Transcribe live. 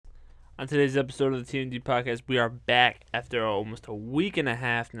On today's episode of the TMD Podcast, we are back after almost a week and a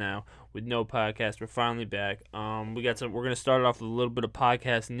half now with no podcast. We're finally back. We're gonna start off with a little bit of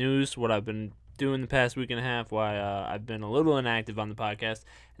podcast news, what I've been doing the past week and a half, why I've been a little inactive on the podcast,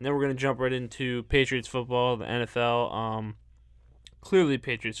 and then we're gonna jump right into Patriots football, the NFL. Clearly,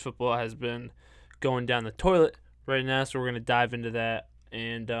 Patriots football has been going down the toilet right now, so we're gonna dive into that.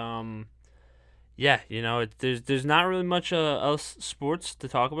 And yeah, there's not really much else sports to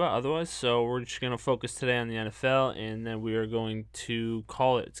talk about otherwise, so we're just going to focus today on the NFL, and then we are going to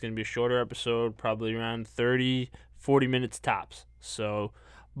call it. It's going to be a shorter episode, probably around 30, 40 minutes tops. So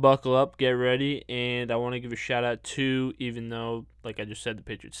buckle up, get ready, and I want to give a shout-out to, even though, like I just said, the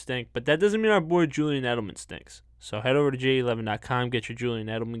Patriots stink, but that doesn't mean our boy Julian Edelman stinks. So head over to j11.com, get your Julian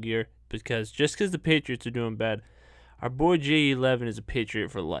Edelman gear, because just because the Patriots are doing bad, our boy J11 is a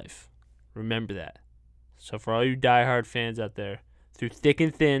Patriot for life. Remember that. So for all you diehard fans out there, through thick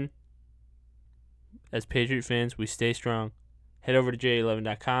and thin, as Patriot fans, we stay strong. Head over to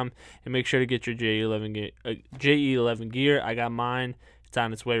j11.com and make sure to get your JE11 gear. I got mine. It's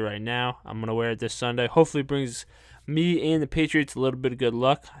on its way right now. I'm going to wear it this Sunday. Hopefully it brings me and the Patriots a little bit of good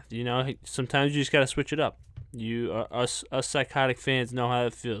luck. Sometimes you just got to switch it up. Us psychotic fans know how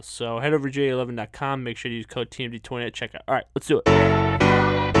that feels. So head over to j11.com. Make sure to use code TMD20 at checkout. All right, let's do it.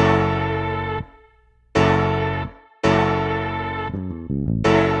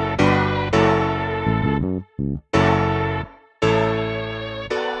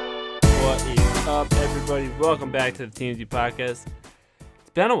 What is up, everybody? Welcome back to the TMZ Podcast. It's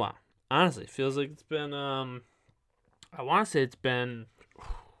been a while. Honestly, it feels like it's been, I want to say it's been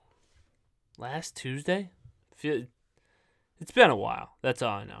last Tuesday. It's been a while. That's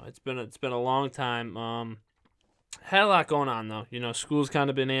all I know. It's been a long time. Had a lot going on, though. School's kind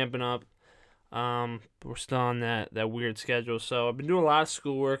of been amping up. We're still on that weird schedule. So I've been doing a lot of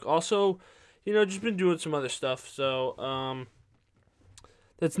schoolwork. Also, just been doing some other stuff. So,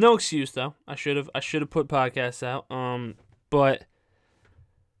 that's no excuse, though. I should have put podcasts out. But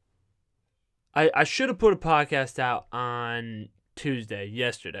I should have put a podcast out on Tuesday,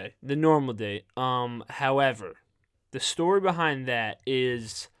 yesterday, the normal date. However, the story behind that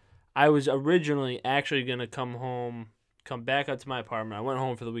is I was originally actually gonna come back up to my apartment. I went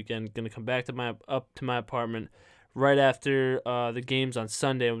home for the weekend. Gonna come back up to my apartment right after the games on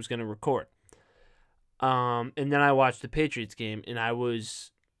Sunday. I was gonna record. And then I watched the Patriots game, and I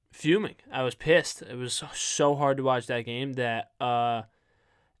was fuming. I was pissed. It was so hard to watch that game that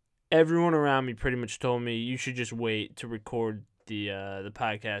everyone around me pretty much told me you should just wait to record the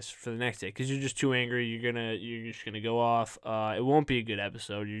podcast for the next day because you're just too angry. You're just gonna go off. It won't be a good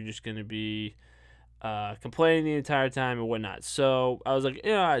episode. You're just gonna be complaining the entire time and whatnot. So I was like,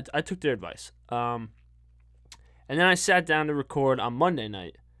 I took their advice. And then I sat down to record on Monday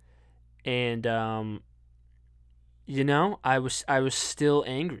night, and I was still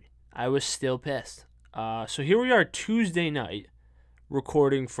angry. I was still pissed. So here we are Tuesday night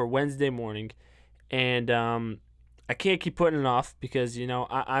recording for Wednesday morning, and I can't keep putting it off because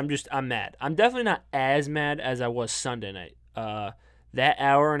I'm mad. I'm definitely not as mad as I was Sunday night. That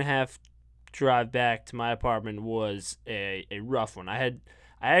hour and a half drive back to my apartment was a rough one. I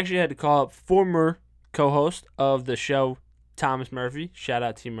actually had to call up former co-host of the show, Thomas Murphy. Shout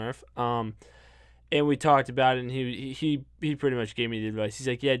out T Murph. And we talked about it, and he pretty much gave me the advice. He's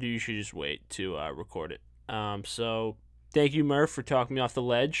like, yeah, dude, you should just wait to record it. So thank you, Murph, for talking me off the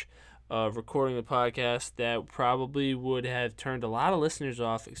ledge of recording the podcast that probably would have turned a lot of listeners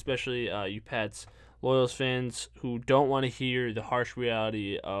off, especially you Pats, Loyals fans who don't want to hear the harsh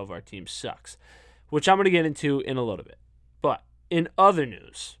reality of our team sucks, which I'm going to get into in a little bit. But in other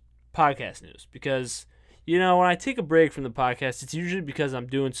news, podcast news, because when I take a break from the podcast, it's usually because I'm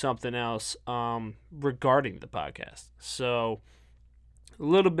doing something else regarding the podcast. So a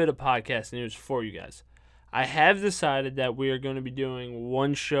little bit of podcast news for you guys. I have decided that we are going to be doing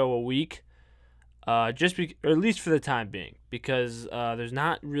one show a week, or at least for the time being, because there's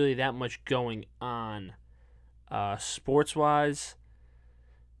not really that much going on sports-wise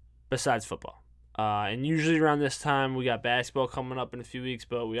besides football. And usually around this time, we got basketball coming up in a few weeks,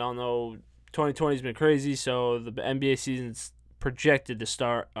 but we all know 2020 has been crazy, so the NBA season's projected to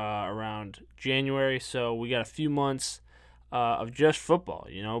start around January, so we got a few months of just football.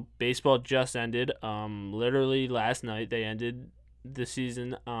 Baseball just ended. Literally last night they ended the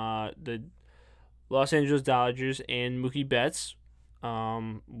season. The Los Angeles Dodgers and Mookie Betts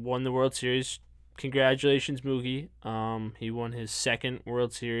won the World Series. Congratulations, Mookie. He won his second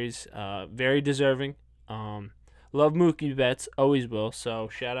World Series. Very deserving. Love Mookie Betts, always will. So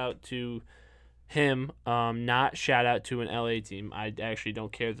shout out to him. Not shout out to an LA team. I actually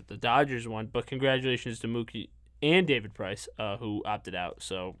don't care that the Dodgers won, but congratulations to Mookie and David Price, who opted out.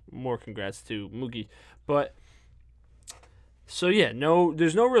 So more congrats to Mookie. But so yeah,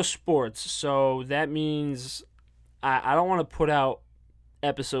 there's no real sports. So that means I don't want to put out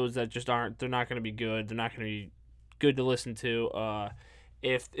episodes that just aren't. They're not going to be good. They're not going to be good to listen to.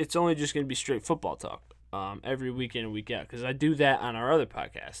 If it's only just going to be straight football talk. Every week in and week out, because I do that on our other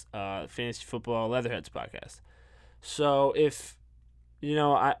podcast, Fantasy Football Leatherheads podcast. So if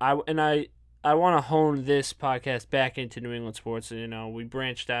I want to hone this podcast back into New England sports. We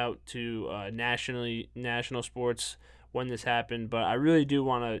branched out to national sports when this happened, but I really do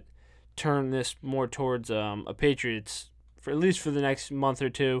want to turn this more towards a Patriots for at least for the next month or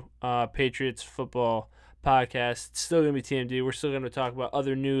two. Patriots football podcast. It's still going to be TMD. We're still going to talk about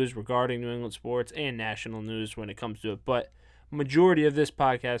other news regarding New England sports and national news when it comes to it. But majority of this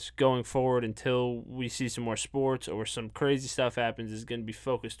podcast going forward until we see some more sports or some crazy stuff happens is going to be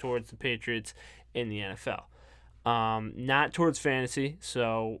focused towards the Patriots in the NFL. Not towards fantasy.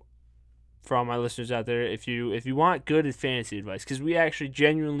 So for all my listeners out there, if you want good fantasy advice, because we actually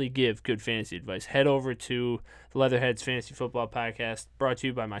genuinely give good fantasy advice, head over to the Leatherheads Fantasy Football Podcast, brought to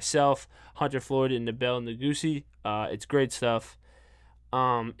you by myself, Hunter Floyd, and Nabel Nagusi. It's great stuff.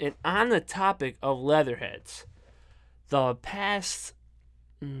 And on the topic of Leatherheads, the past,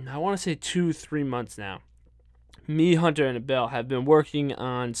 I want to say 2-3 months now, me, Hunter, and Nabel have been working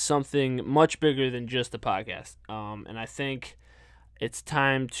on something much bigger than just a podcast. And I think it's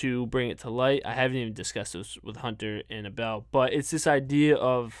time to bring it to light. I haven't even discussed this with Hunter and Abel, but it's this idea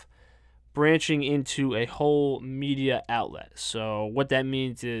of branching into a whole media outlet. So what that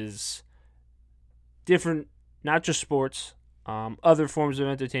means is different, not just sports, other forms of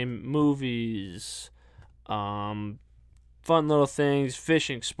entertainment, movies, fun little things,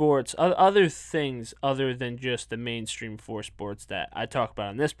 fishing, sports, other things other than just the mainstream four sports that I talk about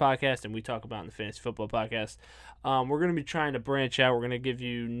on this podcast and we talk about in the Fantasy Football Podcast. We're going to be trying to branch out. We're going to give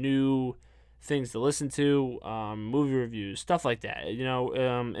you new things to listen to, movie reviews, stuff like that.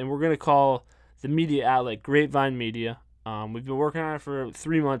 And we're going to call the media outlet Grapevine Media. We've been working on it for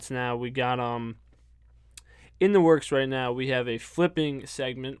 3 months now. We got in the works right now. We have a flipping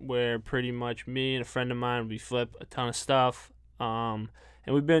segment where pretty much me and a friend of mine, we flip a ton of stuff. And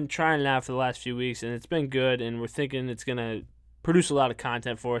we've been trying it out for the last few weeks, and it's been good. And we're thinking it's gonna produce a lot of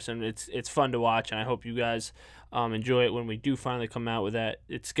content for us, and it's fun to watch. And I hope you guys enjoy it when we do finally come out with that.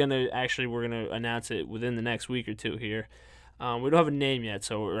 We're gonna announce it within the next week or two here. We don't have a name yet,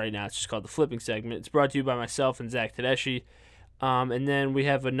 so right now it's just called the flipping segment. It's brought to you by myself and Zach Tedeschi. And then we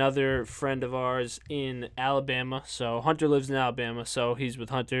have another friend of ours in Alabama. So Hunter lives in Alabama, so he's with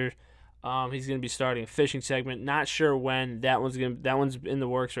Hunter. He's gonna be starting a fishing segment. Not sure when. That one's in the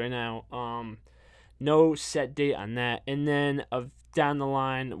works right now. No set date on that. And then down the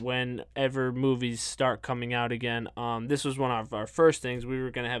line, whenever movies start coming out again, this was one of our first things. We were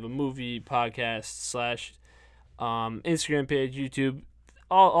gonna have a movie podcast / Instagram page, YouTube,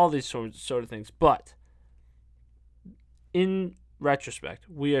 all these sort of things, but in retrospect,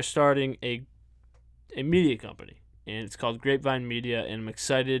 we are starting a media company, and it's called Grapevine Media, and I'm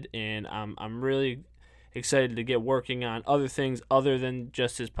excited, and I'm really excited to get working on other things other than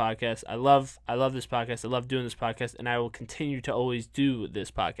just this podcast. I love this podcast. I love doing this podcast, and I will continue to always do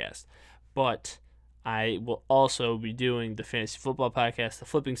this podcast. But I will also be doing the Fantasy Football Podcast, the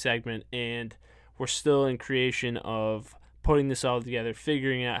flipping segment, and we're still in creation of putting this all together,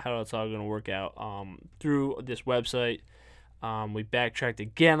 figuring out how it's all going to work out through this website. We backtracked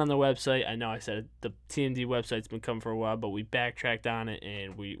again on the website. I know I said the TMD website's been coming for a while, but we backtracked on it,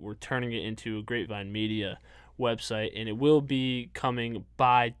 and we're turning it into a Grapevine Media website, and it will be coming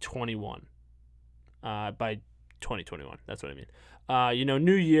by 2021. That's what I mean.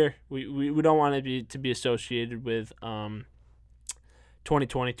 New year. We don't want it to be associated with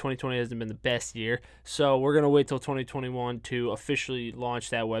 2020. 2020 hasn't been the best year, so we're going to wait till 2021 to officially launch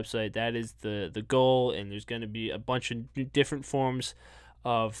that website. That is the goal, and there's going to be a bunch of different forms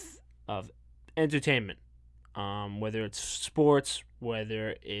of entertainment, whether it's sports,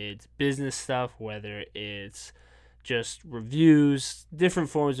 whether it's business stuff, whether it's just reviews,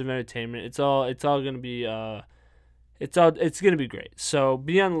 different forms of entertainment. It's all going to be it's going to be great. So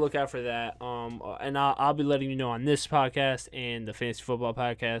be on the lookout for that. And I'll be letting you know on this podcast and the Fantasy Football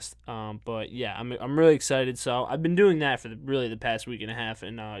Podcast. But yeah, I'm really excited. So I've been doing that for the past week and a half,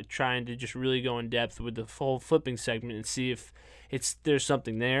 and trying to just really go in depth with the full flipping segment and see if there's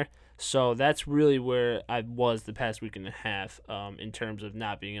something there. So that's really where I was the past week and a half, in terms of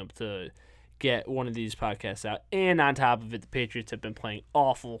not being able to get one of these podcasts out. And on top of it, the Patriots have been playing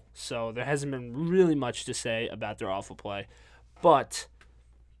awful, so there hasn't been really much to say about their awful play. But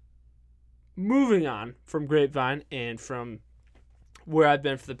moving on from Grapevine and from where I've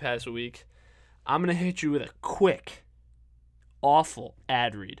been for the past week, I'm going to hit you with a quick, awful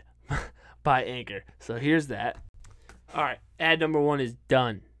ad read by Anchor. So here's that. All right, ad number 1 is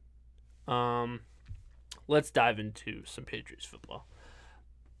done. Let's dive into some Patriots football.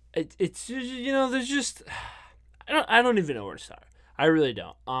 It's there's just I don't even know where to start. I really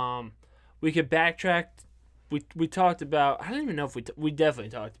don't. We could backtrack. We talked about, I don't even know if we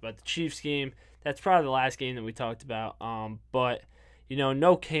definitely talked about the Chiefs game. That's probably the last game that we talked about. But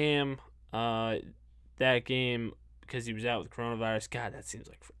no Cam. That game because he was out with coronavirus. God, that seems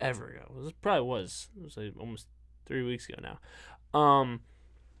like forever ago. It was like almost 3 weeks ago now.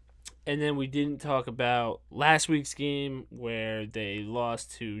 And then we didn't talk about last week's game where they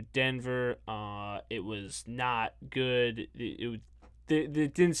lost to Denver. It was not good. It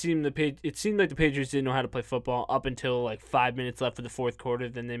didn't seem it seemed like the Patriots didn't know how to play football up until like 5 minutes left of the fourth quarter.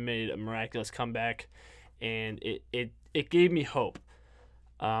 Then they made a miraculous comeback, and it gave me hope.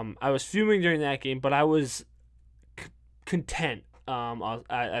 I was fuming during that game, but I was content.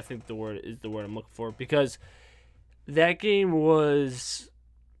 I think the word is the word I'm looking for, because that game was.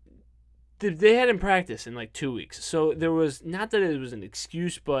 They hadn't practiced in like 2 weeks. So there was, not that it was an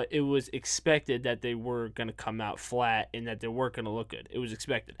excuse, but it was expected that they were going to come out flat and that they weren't going to look good. It was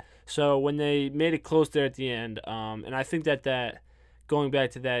expected. So when they made it close there at the end, and I think that going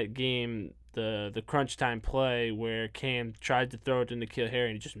back to that game, the crunch time play where Cam tried to throw it to N'Keal Harry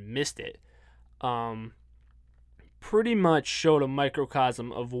and he just missed it, pretty much showed a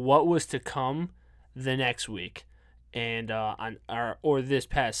microcosm of what was to come the next week and or this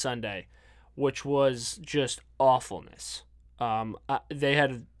past Sunday, which was just awfulness. They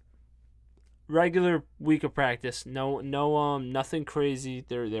had a regular week of practice, nothing crazy.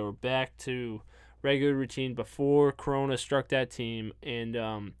 They were back to regular routine before Corona struck that team,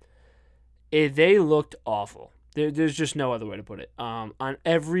 and they looked awful. There's just no other way to put it. On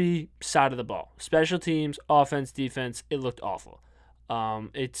every side of the ball, special teams, offense, defense, it looked awful.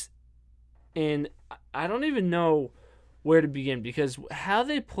 And I don't even know where to begin, because how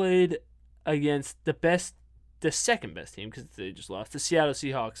they played against the second best team, because they just lost, the Seattle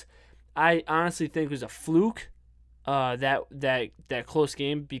Seahawks, I honestly think was a fluke. That close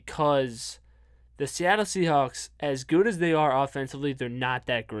game, because the Seattle Seahawks, as good as they are offensively, they're not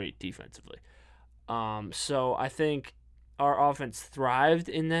that great defensively. So I think our offense thrived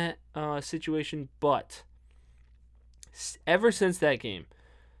in that situation, but ever since that game,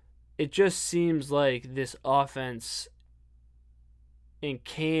 it just seems like this offense, and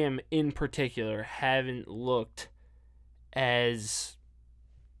Cam in particular, haven't looked as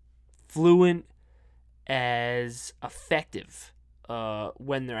fluent, as effective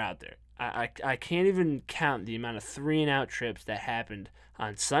when they're out there. I can't even count the amount of 3-and-out trips that happened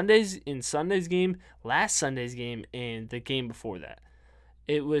on Sundays, in Sunday's game, last Sunday's game, and the game before that.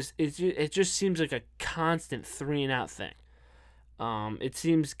 It just seems like a constant 3-and-out thing. It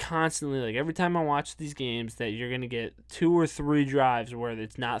seems constantly, like every time I watch these games, that you're going to get 2 or 3 drives where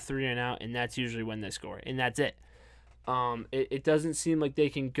it's not 3-and-out, and that's usually when they score, and that's it. It doesn't seem like they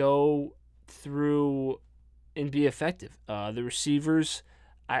can go through and be effective. The receivers,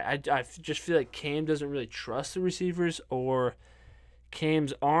 I just feel like Cam doesn't really trust the receivers, or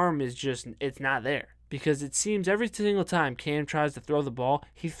Cam's arm is just, it's not there. Because it seems every single time Cam tries to throw the ball,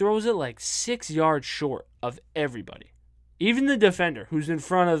 he throws it like 6 yards short of everybody. Even the defender who's in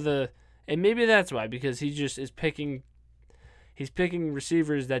front of and maybe that's why, because he just is picking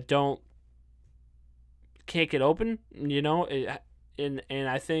receivers that can't get open, and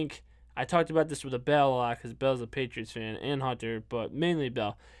I think I talked about this with Bell a lot, because Bell's a Patriots fan, and Hunter, but mainly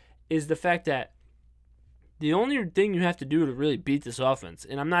Bell, is the fact that the only thing you have to do to really beat this offense,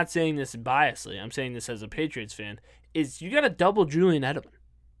 and I'm not saying this biasly, I'm saying this as a Patriots fan, is you got to double Julian Edelman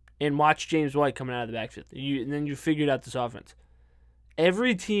and watch James White coming out of the backfield. And then you figured out this offense.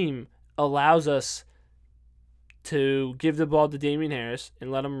 Every team allows us to give the ball to Damian Harris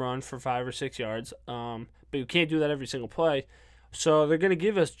and let him run for 5 or 6 yards, but you can't do that every single play. So they're going to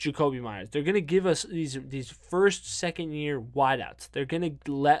give us Jacoby Myers. They're going to give us these first, second-year wideouts. They're going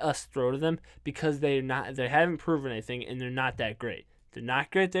to let us throw to them because they haven't proven anything, and they're not that great. They're not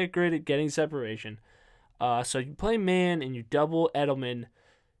that great at getting separation. So you play man and you double Edelman,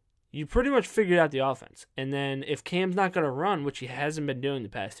 you pretty much figured out the offense. And then if Cam's not going to run, which he hasn't been doing the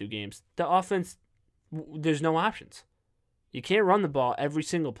past 2 games, the offense, there's no options. You can't run the ball every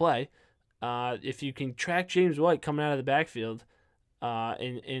single play. If you can track James White coming out of the backfield,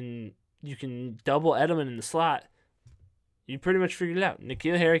 and you can double Edelman in the slot. You pretty much figured it out.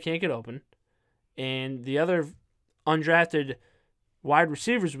 N'Keal Harry can't get open, and the other undrafted wide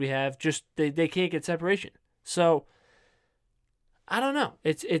receivers we have just they can't get separation. So I don't know.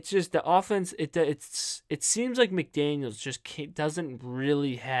 It's just the offense. It seems like McDaniels just doesn't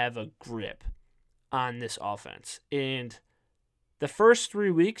really have a grip on this offense. And the first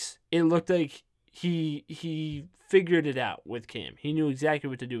 3 weeks, it looked like he figured it out with Cam. He knew exactly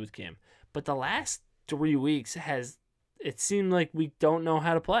what to do with Cam. But the last 3 weeks it seemed like we don't know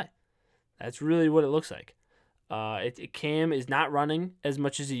how to play. That's really what it looks like. Cam is not running as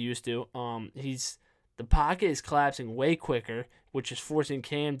much as he used to. The pocket is collapsing way quicker, which is forcing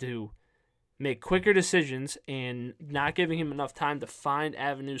Cam to make quicker decisions and not giving him enough time to find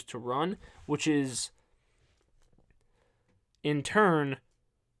avenues to run, which is, in turn,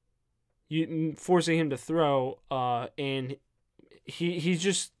 forcing him to throw. And he's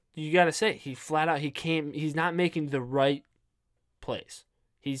just, you got to say, he flat out, he's not making the right plays.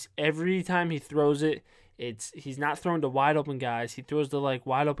 Every time he throws it, he's not throwing to wide open guys. He throws to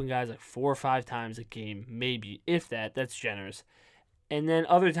wide open guys 4 or 5 times a game, maybe, if that. That's generous. And then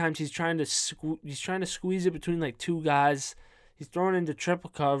other times he's trying to squeeze it between 2 guys. He's throwing into triple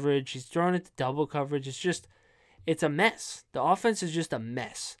coverage. He's throwing into double coverage. It's a mess. The offense is just a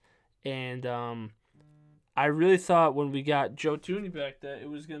mess. And I really thought when we got Joe Thuney back that it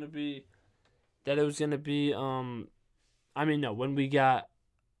was gonna be when we got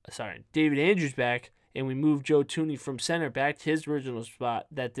David Andrews back. And we moved Joe Thuney from center back to his original spot,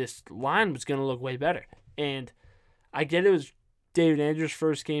 that this line was going to look way better. And I get it was David Andrews'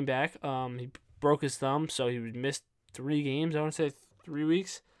 first game back. He broke his thumb, so he missed 3 games. I want to say 3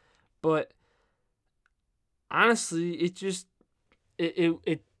 weeks. But honestly,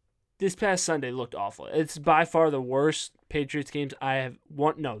 this past Sunday looked awful. It's by far the worst Patriots games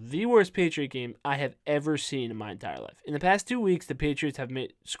the worst Patriot game I have ever seen in my entire life. In the past 2 weeks, the Patriots have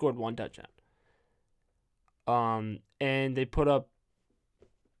scored 1 touchdown. And they put up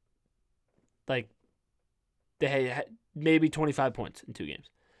they had maybe 25 points in 2 games.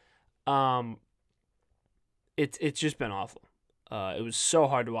 It's just been awful. It was so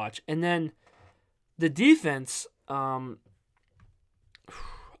hard to watch. And then the defense, I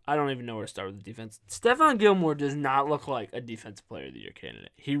don't even know where to start with the defense. Stephon Gilmore does not look like a defensive player of the year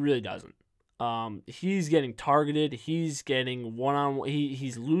candidate. He really doesn't. He's getting targeted. He's getting one-on-one.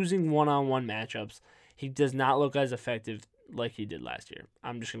 He's losing one-on-one matchups. He does not look as effective like he did last year.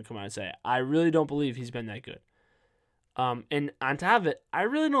 I'm just going to come out and say it. I really don't believe he's been that good. And on top of it, I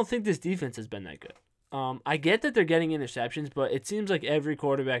really don't think this defense has been that good. I get that they're getting interceptions, but it seems like every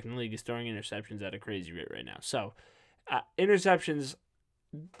quarterback in the league is throwing interceptions at a crazy rate right now. So, interceptions,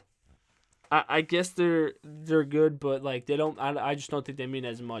 I guess they're good, but they don't. I just don't think they mean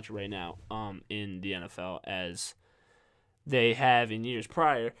as much right now in the NFL as they have in years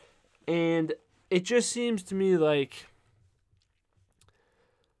prior. And it just seems to me like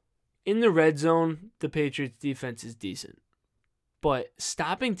in the red zone, the Patriots defense is decent. But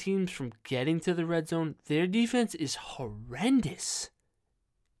stopping teams from getting to the red zone, their defense is horrendous.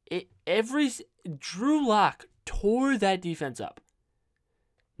 Drew Lock tore that defense up.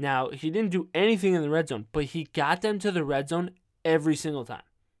 Now, he didn't do anything in the red zone, but he got them to the red zone every single time.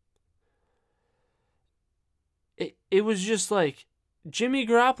 It was just Jimmy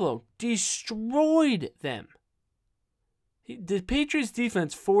Garoppolo destroyed them. The Patriots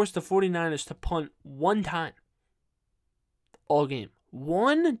defense forced the 49ers to punt 1 time all game.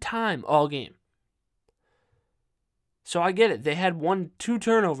 1 time all game. So I get it. They had 2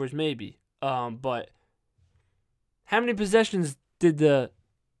 turnovers maybe. But how many possessions did the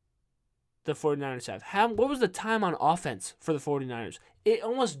 49ers have? What was the time on offense for the 49ers? It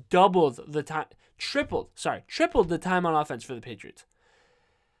almost doubled the time. Tripled the time on offense for the Patriots.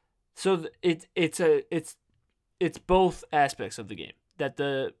 So it's both aspects of the game. That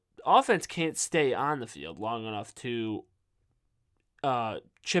the offense can't stay on the field long enough to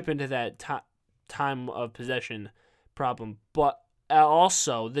chip into that time of possession problem, but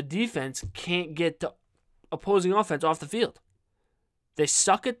also the defense can't get the opposing offense off the field. They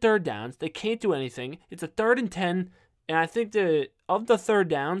suck at third downs. They can't do anything. It's a 3rd and 10, and I think of the third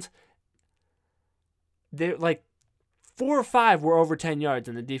downs, they're 4 or 5 were over 10 yards,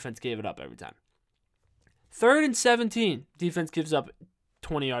 and the defense gave it up every time. 3rd and 17, defense gives up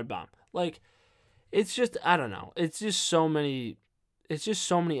 20-yard bomb. It's just, I don't know. It's just so many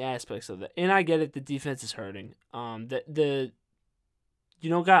aspects of it. And I get it, the defense is hurting. You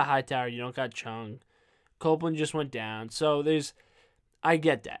don't got Hightower, you don't got Chung. Copeland just went down. So I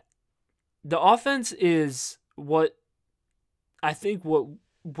get that. The offense is what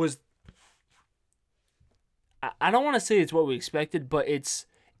was I don't want to say it's what we expected, but it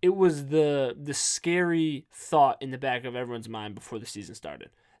was the scary thought in the back of everyone's mind before the season started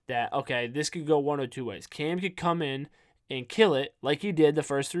that, okay, this could go one or two ways. Cam could come in and kill it like he did the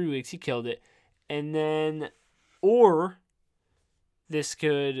first 3 weeks. He killed it, and then or this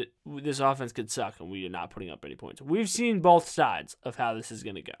offense could suck and we are not putting up any points. We've seen both sides of how this is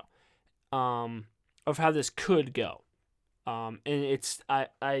going to go, of how this could go. And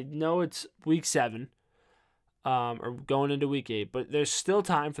I know it's week 7, or going into week 8, but there's still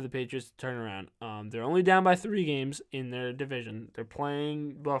time for the Patriots to turn around. They're only down by 3 games in their division. They're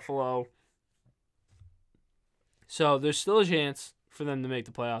playing Buffalo, so there's still a chance for them to make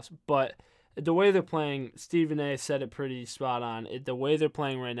the playoffs. But the way they're playing, Stephen A. said it pretty spot on. The way they're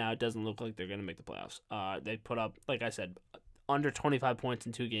playing right now, it doesn't look like they're going to make the playoffs. They put up, like I said, under 25 points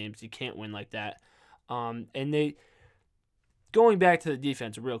in 2 games. You can't win like that. And they, going back to the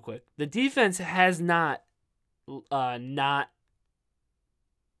defense real quick, the defense has not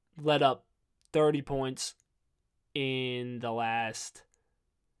let up 30 points in the last,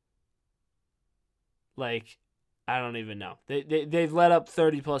 I don't even know. They've let up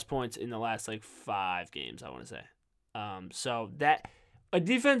 30-plus points in the last, 5 games, I want to say. So that a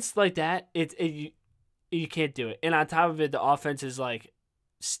defense like that, you can't do it. And on top of it, the offense is,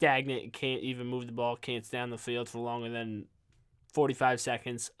 stagnant and can't even move the ball, can't stay on the field for longer than 45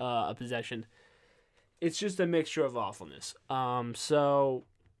 seconds a possession. It's just a mixture of awfulness. But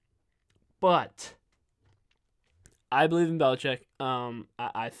I believe in Belichick.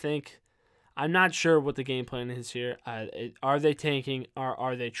 I think, I'm not sure what the game plan is here. Are they tanking?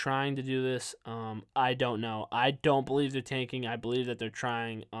 Are they trying to do this? I don't know. I don't believe they're tanking. I believe that they're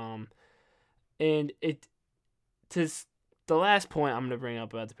trying. And the last point I'm going to bring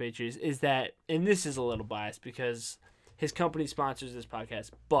up about the Patriots is that, and this is a little biased because his company sponsors this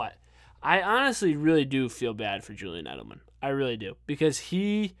podcast, but I honestly really do feel bad for Julian Edelman. I really do. Because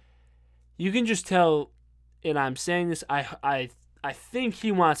you can just tell, and I'm saying this, I think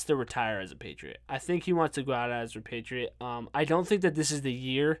he wants to retire as a Patriot. I think he wants to go out as a Patriot. I don't think that this is the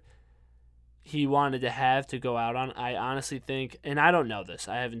year he wanted to have to go out on. I honestly think, and I don't know this.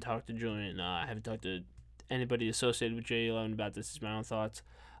 I haven't talked to Julian. I haven't talked to anybody associated with J11 about this. This is my own thoughts.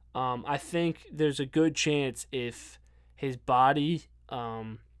 I think there's a good chance if his body,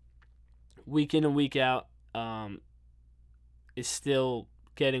 week in and week out, is still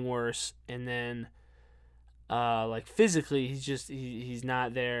getting worse, and then physically he's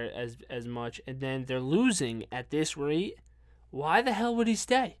not there as much, and then they're losing at this rate, why the hell would he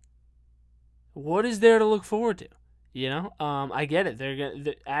stay? What is there to look forward to? I get it. They're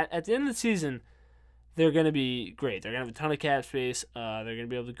gonna at the end of the season, they're gonna be great. They're gonna have a ton of cap space. They're gonna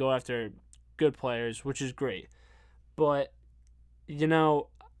be able to go after good players, which is great. But I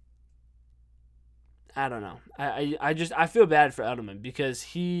don't know. I feel bad for Edelman because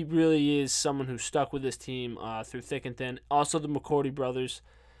he really is someone who stuck with this team through thick and thin. Also, the McCourty brothers,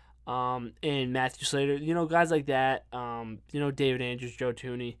 and Matthew Slater. Guys like that. David Andrews, Joe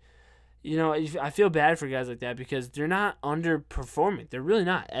Tooney. I feel bad for guys like that because they're not underperforming. They're really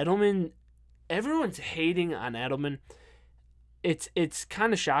not. Edelman, everyone's hating on Edelman. It's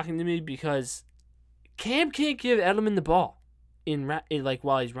kind of shocking to me because Cam can't give Edelman the ball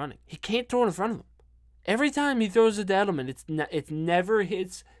while he's running. He can't throw it in front of him. Every time he throws it to Edelman, it never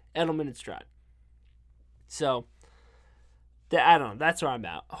hits Edelman in stride. So, I don't know. That's where I'm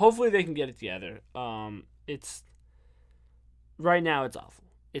at. Hopefully they can get it together. Right now it's awful.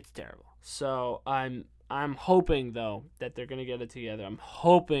 It's terrible. So I'm hoping though that they're gonna get it together. I'm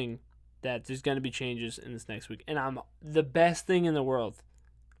hoping that there's gonna be changes in this next week. And the best thing in the world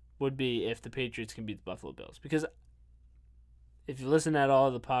would be if the Patriots can beat the Buffalo Bills, because if you listen at all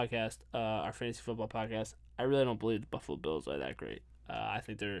of the podcast, our fantasy football podcast, I really don't believe the Buffalo Bills are that great. I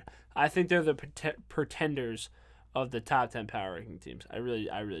think they're the pretenders of the top 10 power ranking teams. I really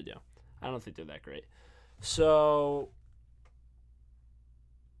do. I don't think they're that great. So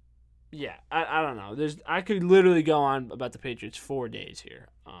yeah, I don't know. I could literally go on about the Patriots 4 days here.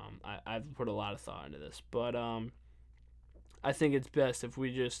 I've put a lot of thought into this, but I think it's best if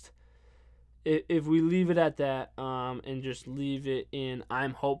we leave it at that, and just leave it in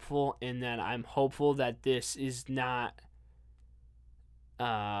I'm hopeful, and that I'm hopeful that this is not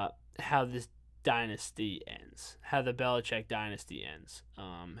how this dynasty ends, how the Belichick dynasty ends,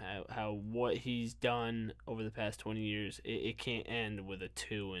 how what he's done over the past 20 years, it can't end with a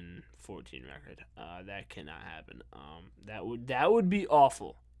 2-14 record. That cannot happen. That would be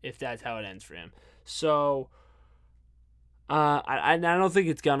awful if that's how it ends for him. So I don't think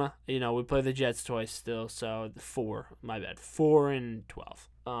it's gonna. We play the Jets twice still, so 4. My bad.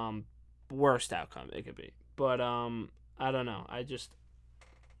 4-12. Worst outcome it could be. But I don't know.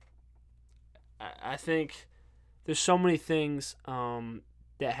 I think there's so many things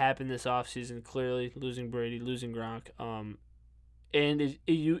that happened this offseason. Clearly, losing Brady, losing Gronk. And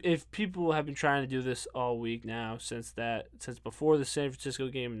if people have been trying to do this all week now, since before the San Francisco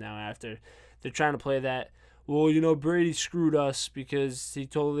game, and now after, they're trying to play that. Well, Brady screwed us because he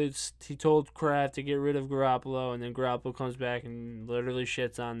told Kraft to get rid of Garoppolo, and then Garoppolo comes back and literally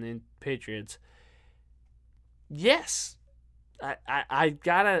shits on the Patriots. Yes, I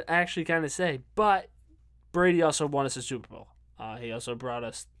gotta actually kind of say, but Brady also won us a Super Bowl. He also brought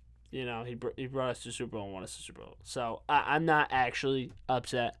us, he brought us to Super Bowl and won us the Super Bowl. So I'm not actually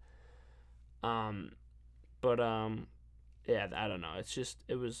upset. But yeah, I don't know. It's just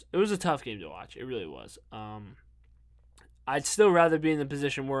it was a tough game to watch. It really was. I'd still rather be in the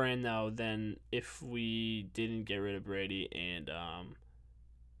position we're in though than if we didn't get rid of Brady and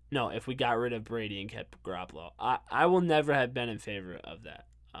no, if we got rid of Brady and kept Garoppolo. I will never have been in favor of that.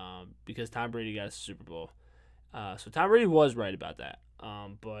 Because Tom Brady got us a Super Bowl. So Tom Brady was right about that.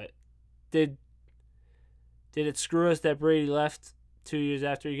 But did it screw us that Brady left 2 years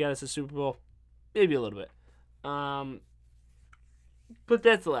after he got us a Super Bowl? Maybe a little bit. But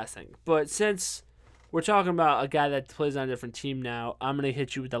that's the last thing. But since we're talking about a guy that plays on a different team now, I'm gonna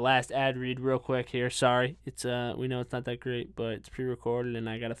hit you with the last ad read real quick here. Sorry, it's we know it's not that great, but it's pre-recorded and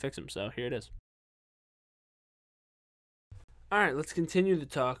I gotta fix them. So here it is. All right, let's continue the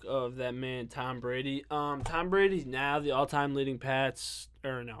talk of that man, Tom Brady. Tom Brady's now the all-time leading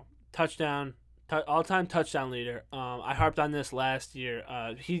all-time touchdown leader. I harped on this last year.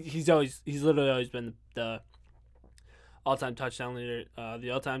 He's literally always been the all-time touchdown leader.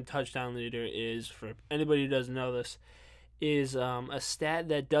 The all-time touchdown leader is, for anybody who doesn't know this, is a stat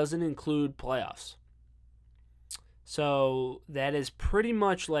that doesn't include playoffs. So that is pretty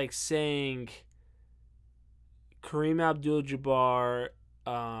much like saying Kareem Abdul-Jabbar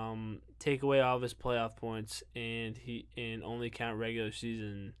take away all of his playoff points and only count regular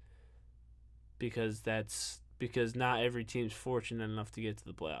season because not every team's fortunate enough to get to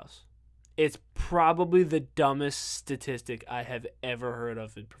the playoffs. It's probably the dumbest statistic I have ever heard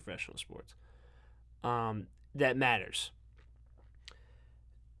of in professional sports. That matters.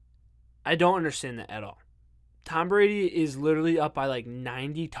 I don't understand that at all. Tom Brady is literally up by like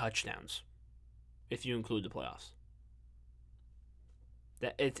 90 touchdowns if you include the playoffs.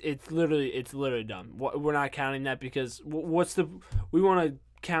 That it's literally dumb. We're not counting that because we want to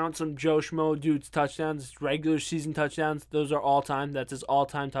count some Joe Schmo dude's touchdowns, regular season touchdowns. Those are all time. That's his all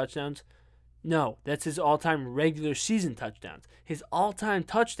time touchdowns. No, that's his all time regular season touchdowns. His all time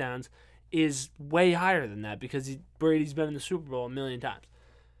touchdowns is way higher than that because Brady's been in the Super Bowl a million times.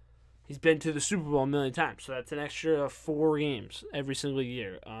 He's been to the Super Bowl a million times, so that's an extra 4 games every single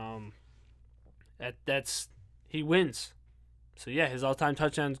year. He wins. So yeah, his all-time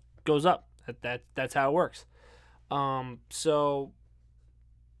touchdowns goes up. That's how it works. So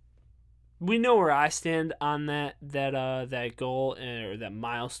we know where I stand on that goal or that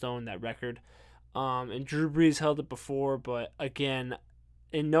milestone, that record. And Drew Brees held it before, but again,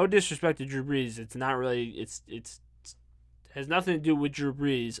 in no disrespect to Drew Brees, it's not really it's has nothing to do with Drew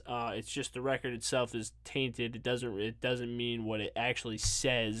Brees. It's just the record itself is tainted. It doesn't mean what it actually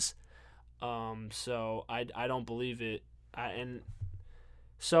says. So I don't believe it.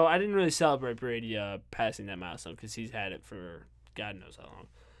 So I didn't really celebrate Brady passing that milestone because he's had it for God knows how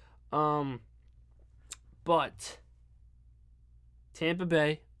long. But Tampa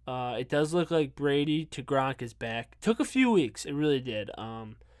Bay, it does look like Brady to Gronk is back. Took a few weeks. It really did.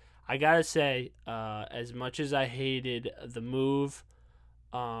 I gotta say, as much as I hated the move,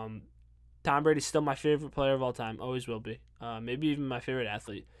 Tom Brady's still my favorite player of all time. Always will be. Maybe even my favorite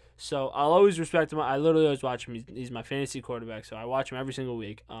athlete. So I'll always respect him. I literally always watch him. He's my fantasy quarterback, so I watch him every single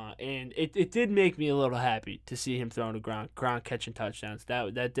week. And it did make me a little happy to see him throwing to Gronk catching touchdowns.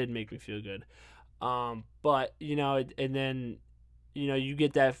 That did make me feel good. But and then you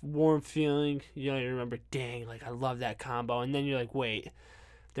get that warm feeling. You remember, dang, like I love that combo. And then you're like, wait,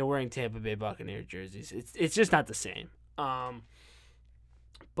 they're wearing Tampa Bay Buccaneers jerseys. It's just not the same.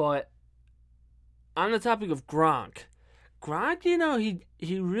 But on the topic of Gronk,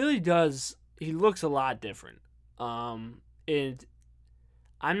 he really does. He looks a lot different. And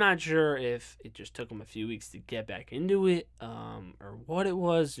I'm not sure if it just took him a few weeks to get back into it, or what it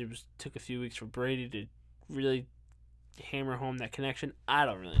was. Took a few weeks for Brady to really hammer home that connection. I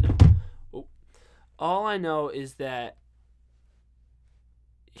don't really know. All I know is that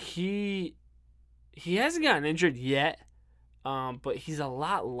he hasn't gotten injured yet, but he's a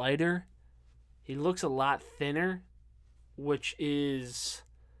lot lighter. He looks a lot thinner, which is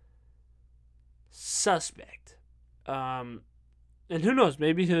suspect. And who knows?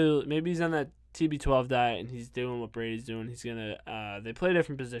 Maybe he's on that TB12 diet and he's doing what Brady's doing. He's gonna. They play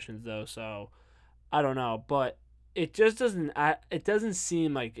different positions though, so I don't know. But it just doesn't. It doesn't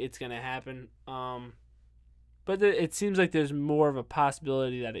seem like it's gonna happen. But it seems like there's more of a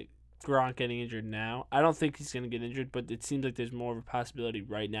possibility that Gronk getting injured now. I don't think he's gonna get injured, but it seems like there's more of a possibility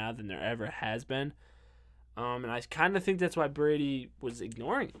right now than there ever has been. And I kind of think that's why Brady was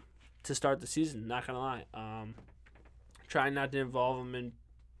ignoring him to start the season. Not gonna lie. Trying not to involve him in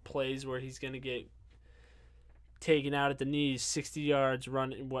plays where he's gonna get taken out at the knees, 60 yards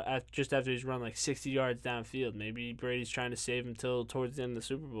just after he's run like 60 yards downfield. Maybe Brady's trying to save him till towards the end of the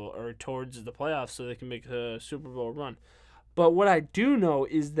Super Bowl or towards the playoffs so they can make a Super Bowl run. But what I do know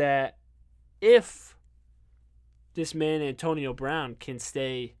is that if this man Antonio Brown can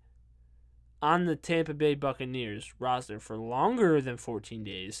stay on the Tampa Bay Buccaneers roster for longer than 14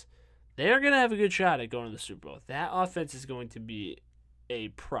 days, they are going to have a good shot at going to the Super Bowl. That offense is going to be a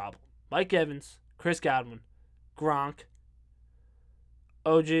problem. Mike Evans, Chris Godwin, Gronk,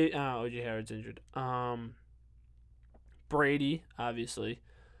 OJ Howard's injured. Brady, obviously.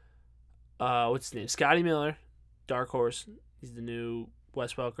 What's his name? Scotty Miller, dark horse. He's the new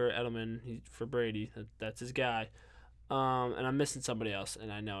Wes Welker, Edelman. For Brady. That's his guy. And I'm missing somebody else,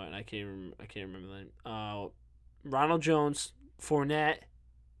 and I know it, and I can't remember the name. Ronald Jones, Fournette,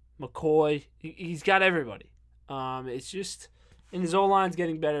 McCoy. He's got everybody. It's just. And his O-line's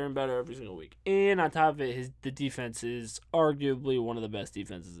getting better and better every single week. And on top of it, the defense is arguably one of the best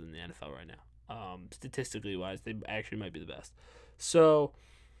defenses in the NFL right now. Statistically wise, they actually might be the best. So,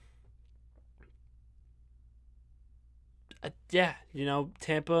 yeah,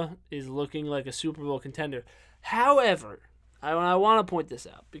 Tampa is looking like a Super Bowl contender. However, I want to point this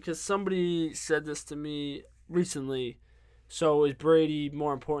out because somebody said this to me recently. So, is Brady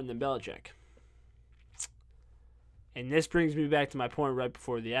more important than Belichick? And this brings me back to my point right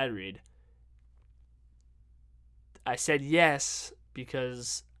before the ad read. I said yes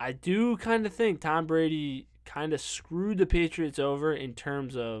because I do kind of think Tom Brady kind of screwed the Patriots over in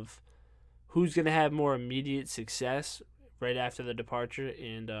terms of who's going to have more immediate success right after the departure.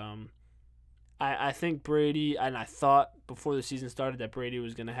 And I think Brady, and I thought before the season started that Brady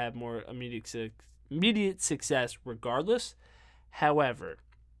was going to have more immediate success regardless. However,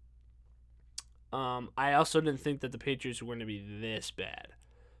 I also didn't think that the Patriots were going to be this bad.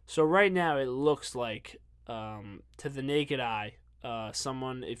 So right now it looks like, to the naked eye,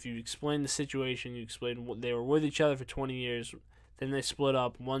 someone, if you explain the situation, you explain they were with each other for 20 years, then they split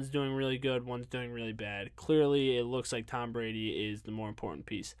up. One's doing really good, one's doing really bad. Clearly it looks like Tom Brady is the more important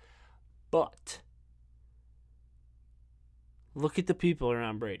piece. But look at the people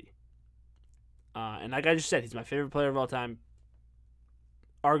around Brady. And like I just said, he's my favorite player of all time.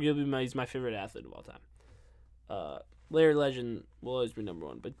 Arguably, he's my favorite athlete of all time. Larry Legend will always be number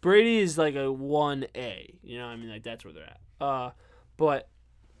one. But Brady is like a 1A. You know what I mean? Like, that's where they're at. But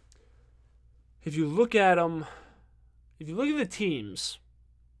if you look at them, if you look at the teams,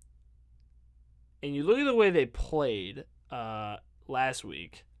 and you look at the way they played last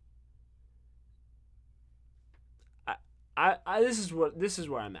week, this is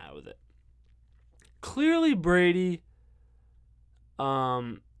where I'm at with it. Clearly, Brady.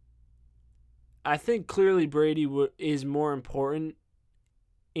 I think clearly Brady is more important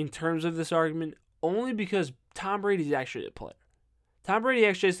in terms of this argument only because Tom Brady's actually a player. Tom Brady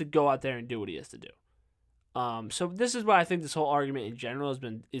actually has to go out there and do what he has to do. So this is why I think this whole argument in general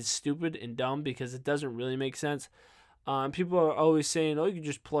is stupid and dumb because it doesn't really make sense. People are always saying, "Oh, you can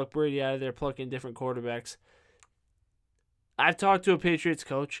just pluck Brady out of there, pluck in different quarterbacks." I've talked to a Patriots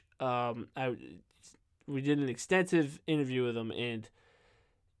coach. We did an extensive interview with him, and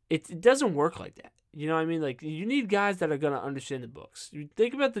it doesn't work like that. You know what I mean? Like, you need guys that are going to understand the books. You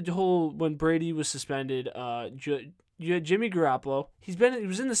think about the whole, when Brady was suspended, you had Jimmy Garoppolo. He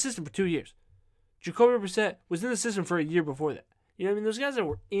was in the system for 2 years. Jacoby Brissett was in the system for a year before that. You know what I mean? Those guys that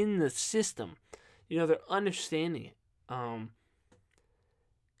were in the system, they're understanding it. And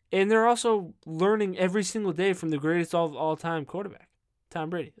they're also learning every single day from the greatest all-time quarterback, Tom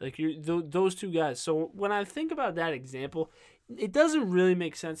Brady. Like, those two guys. So when I think about that example, it doesn't really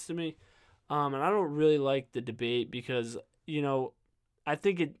make sense to me. And I don't really like the debate because, I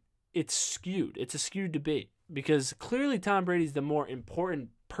think it's skewed. It's a skewed debate because clearly Tom Brady's the more important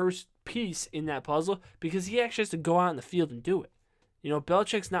piece in that puzzle because he actually has to go out in the field and do it.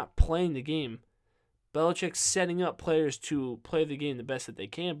 Belichick's not playing the game. Belichick's setting up players to play the game the best that they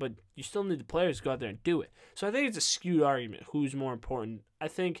can, but you still need the players to go out there and do it. So I think it's a skewed argument. Who's more important? I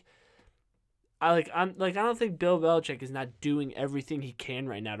think I don't think Bill Belichick is not doing everything he can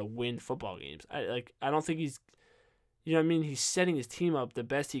right now to win football games. I don't think he's, you know what I mean? He's setting his team up the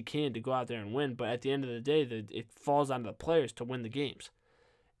best he can to go out there and win, but at the end of the day, it falls onto the players to win the games.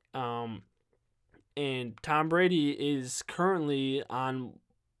 And Tom Brady is currently on,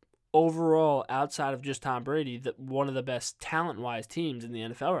 overall, outside of just Tom Brady, one of the best talent-wise teams in the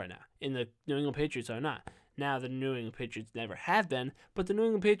NFL right now. And the New England Patriots are not. Now, the New England Patriots never have been, but the New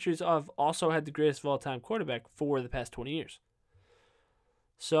England Patriots have also had the greatest of all-time quarterback for the past 20 years.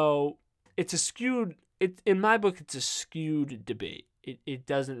 So, it's a skewed, in my book, it's a skewed debate. It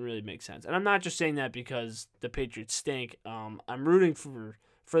doesn't really make sense. And I'm not just saying that because the Patriots stink. I'm rooting for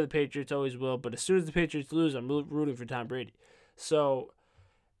the Patriots, always will, but as soon as the Patriots lose, I'm rooting for Tom Brady. So,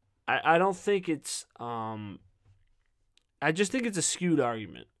 I don't think it's, I just think it's a skewed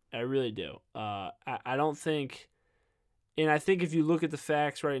argument. I really do. I don't think, and I think if you look at the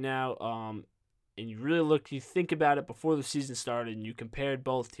facts right now, and you think about it before the season started, and you compared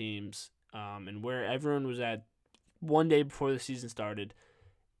both teams, and where everyone was at one day before the season started,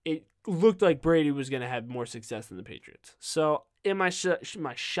 it looked like Brady was going to have more success than the Patriots. So, am I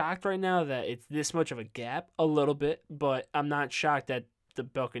shocked right now that it's this much of a gap? A little bit, but I'm not shocked that the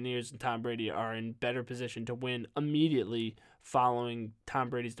Buccaneers and Tom Brady are in better position to win immediately following Tom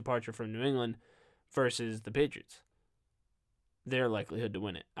Brady's departure from New England versus the Patriots. Their likelihood to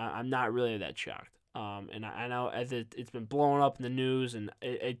win it. I'm not really that shocked. And I know as it's been blowing up in the news, and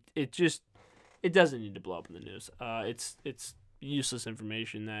it doesn't need to blow up in the news. It's useless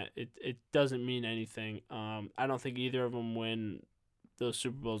information that it doesn't mean anything. I don't think either of them win those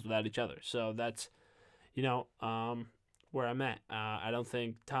Super Bowls without each other. So that's, where I'm at. I don't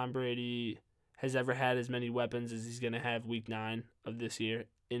think Tom Brady has ever had as many weapons as he's going to have week 9 of this year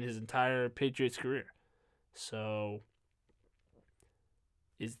in his entire Patriots career. So,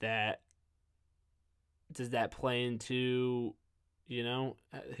 does that play into,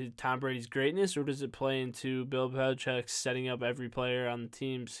 Tom Brady's greatness, or does it play into Bill Belichick setting up every player on the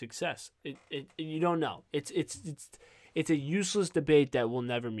team's success? You don't know. It's a useless debate that will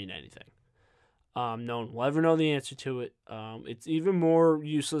never mean anything. No one will ever know the answer to it. It's even more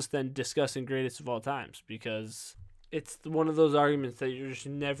useless than discussing greatest of all times, because it's one of those arguments that you're just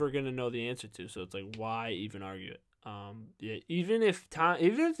never going to know the answer to. So it's like, why even argue it? Even if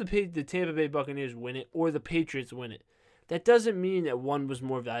the Tampa Bay Buccaneers win it or the Patriots win it, that doesn't mean that one was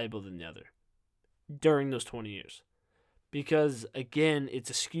more valuable than the other during those 20 years. Because, again, it's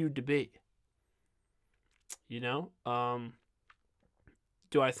a skewed debate. Do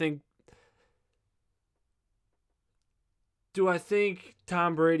I think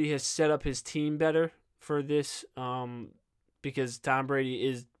Tom Brady has set up his team better for this? Because Tom Brady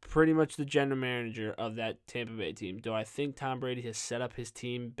is pretty much the general manager of that Tampa Bay team. Do I think Tom Brady has set up his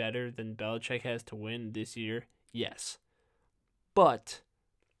team better than Belichick has to win this year? Yes. But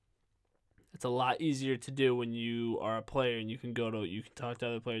it's a lot easier to do when you are a player and you can talk to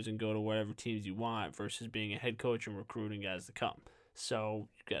other players and go to whatever teams you want versus being a head coach and recruiting guys to come. So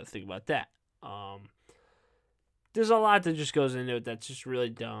you got to think about that. There's a lot that just goes into it that's just really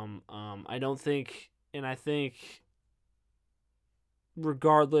dumb. I think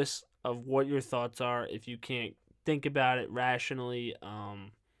regardless of what your thoughts are, if you can't think about it rationally,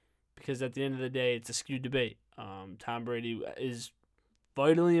 because at the end of the day, it's a skewed debate. Tom Brady is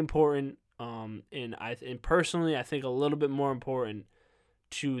vitally important, and personally, I think a little bit more important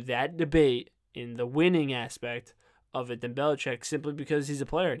to that debate in the winning aspect of it than Belichick, simply because he's a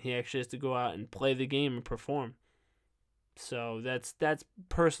player and he actually has to go out and play the game and perform. So that's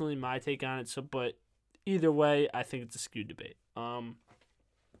personally my take on it. So, but either way, I think it's a skewed debate.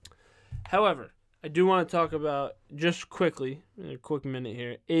 However, I do want to talk about, just quickly, a quick minute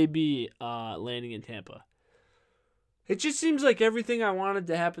here, AB landing in Tampa. It just seems like everything I wanted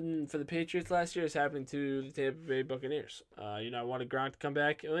to happen for the Patriots last year is happening to the Tampa Bay Buccaneers. I wanted Gronk to come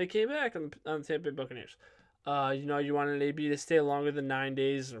back, and they came back on the Tampa Bay Buccaneers. You wanted AB to stay longer than 9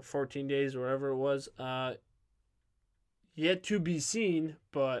 days or 14 days or whatever it was. Yet to be seen,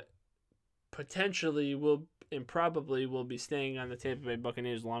 but potentially will and probably will be staying on the Tampa Bay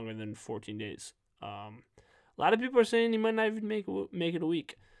Buccaneers longer than 14 days. A lot of people are saying he might not even make it a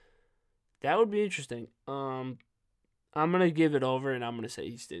week. That would be interesting. I'm going to give it over, and I'm going to say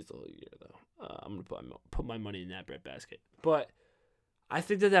he stays the whole year, though. I'm going to put my money in that breadbasket. But I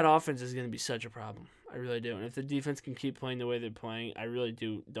think that offense is going to be such a problem. I really do. And if the defense can keep playing the way they're playing, I really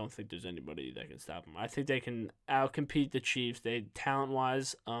don't think there's anybody that can stop them. I think they can outcompete the Chiefs.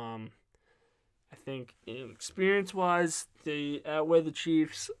 Talent-wise, I think experience-wise, they outweigh the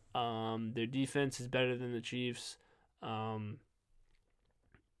Chiefs. Their defense is better than the Chiefs.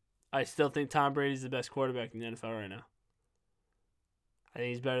 I still think Tom Brady's the best quarterback in the NFL right now. I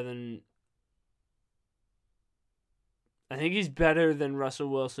think he's better than Russell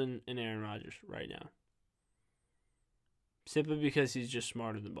Wilson and Aaron Rodgers right now. Simply because he's just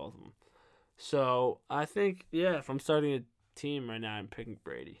smarter than both of them. So I think, if I'm starting a team right now, I'm picking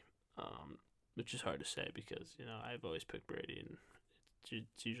Brady, which is hard to say because I've always picked Brady, and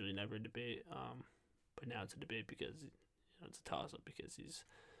it's usually never a debate. But now it's a debate because it's a toss-up because he's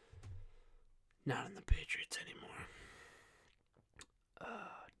not in the Patriots anymore.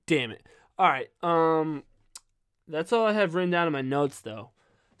 Damn it! All right, that's all I have written down in my notes though.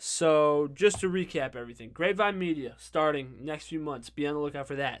 So just to recap everything, Grapevine Media starting next few months. Be on the lookout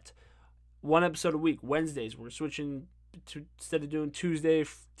for that. 1 episode a week, Wednesdays. We're switching to, instead of doing Tuesday,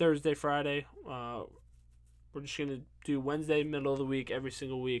 Thursday, Friday. We're just gonna do Wednesday, middle of the week, every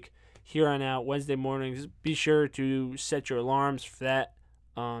single week. Here on out, Wednesday mornings. Be sure to set your alarms for that.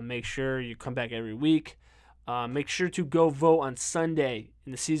 Make sure you come back every week. Make sure to go vote on Sunday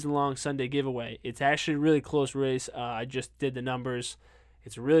in the season-long Sunday giveaway. It's actually a really close race. I just did the numbers.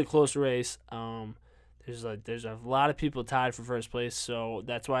 It's a really close race. There's a lot of people tied for first place, so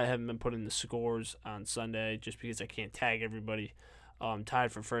that's why I haven't been putting the scores on Sunday, just because I can't tag everybody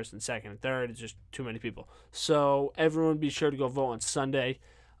tied for first and second and third. It's just too many people. So everyone be sure to go vote on Sunday.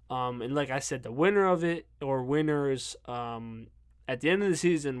 And like I said, the winner of it, or winners, at the end of the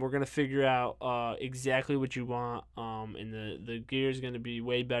season, we're going to figure out exactly what you want, and the gear is going to be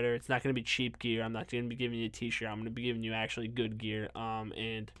way better. It's not going to be cheap gear. I'm not going to be giving you a t-shirt. I'm going to be giving you actually good gear,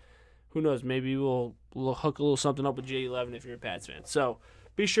 and who knows, maybe we'll hook a little something up with J11 if you're a Pats fan. So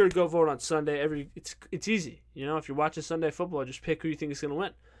be sure to go vote on Sunday. It's easy. If you're watching Sunday football, just pick who you think is going to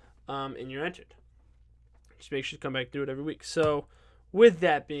win, and you're entered. Just make sure to come back and do it every week. So with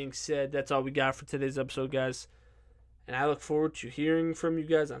that being said, that's all we got for today's episode, guys. And I look forward to hearing from you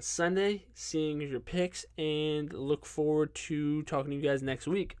guys on Sunday, seeing your picks, and look forward to talking to you guys next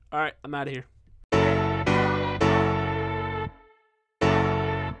week. All right, I'm out of here.